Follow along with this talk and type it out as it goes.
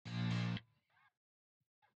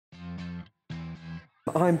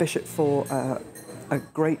I'm Bishop for a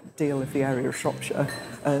great deal of the area of Shropshire,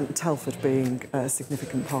 Telford being a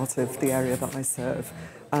significant part of the area that I serve.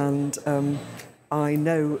 And I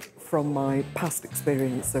know from my past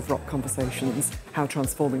experience of rock conversations how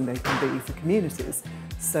transforming they can be for communities.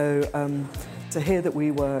 So to hear that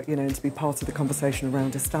we were, and to be part of the conversation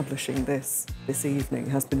around establishing this evening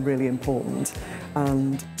has been really important,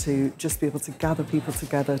 and to just be able to gather people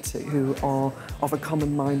together who are of a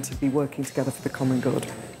common mind to be working together for the common good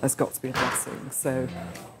has got to be a blessing. So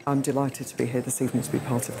I'm delighted to be here this evening to be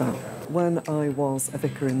part of that. When I was a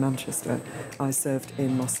vicar in Manchester, I served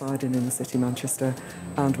in Moss Side in inner city Manchester,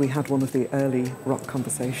 and we had one of the early rock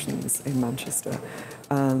conversations in Manchester.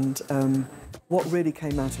 And what really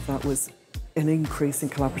came out of that was an increase in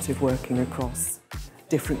collaborative working across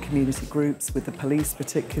different community groups, with the police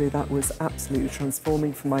particularly. That was absolutely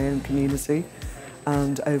transforming for my own community.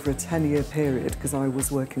 And over a 10-year period, because I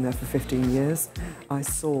was working there for 15 years, I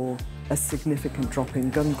saw a significant drop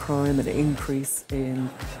in gun crime, an increase in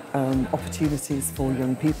opportunities for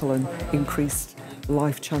young people, and increased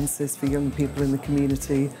life chances for young people in the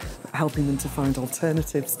community, helping them to find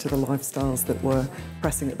alternatives to the lifestyles that were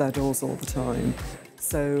pressing at their doors all the time.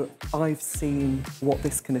 So I've seen what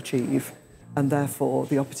this can achieve, and therefore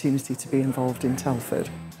the opportunity to be involved in Telford,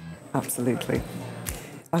 absolutely.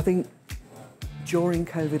 I think during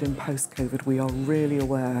COVID and post-COVID, we are really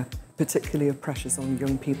aware, particularly of pressures on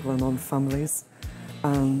young people and on families.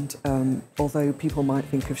 And although people might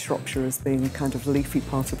think of Shropshire as being a kind of leafy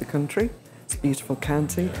part of the country, it's a beautiful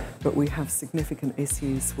county, but we have significant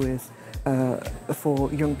issues with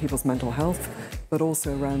for young people's mental health, but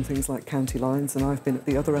also around things like county lines. And I've been at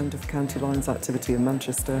the other end of county lines activity in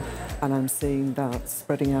Manchester, and I'm seeing that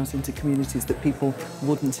spreading out into communities that people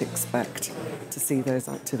wouldn't expect to see those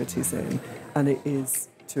activities in. And it is,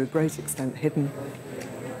 to a great extent, hidden,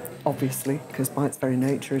 obviously, because by its very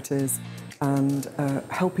nature it is, and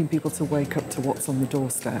helping people to wake up to what's on the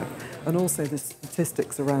doorstep. And also the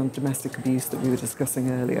statistics around domestic abuse that we were discussing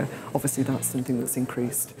earlier, obviously that's something that's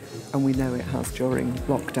increased, and we know it has during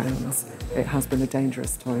lockdowns. It has been a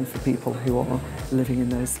dangerous time for people who are living in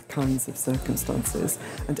those kinds of circumstances,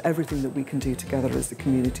 and everything that we can do together as a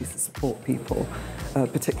community to support people,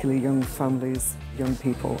 particularly young families, young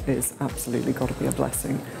people, is absolutely got to be a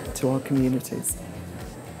blessing to our communities.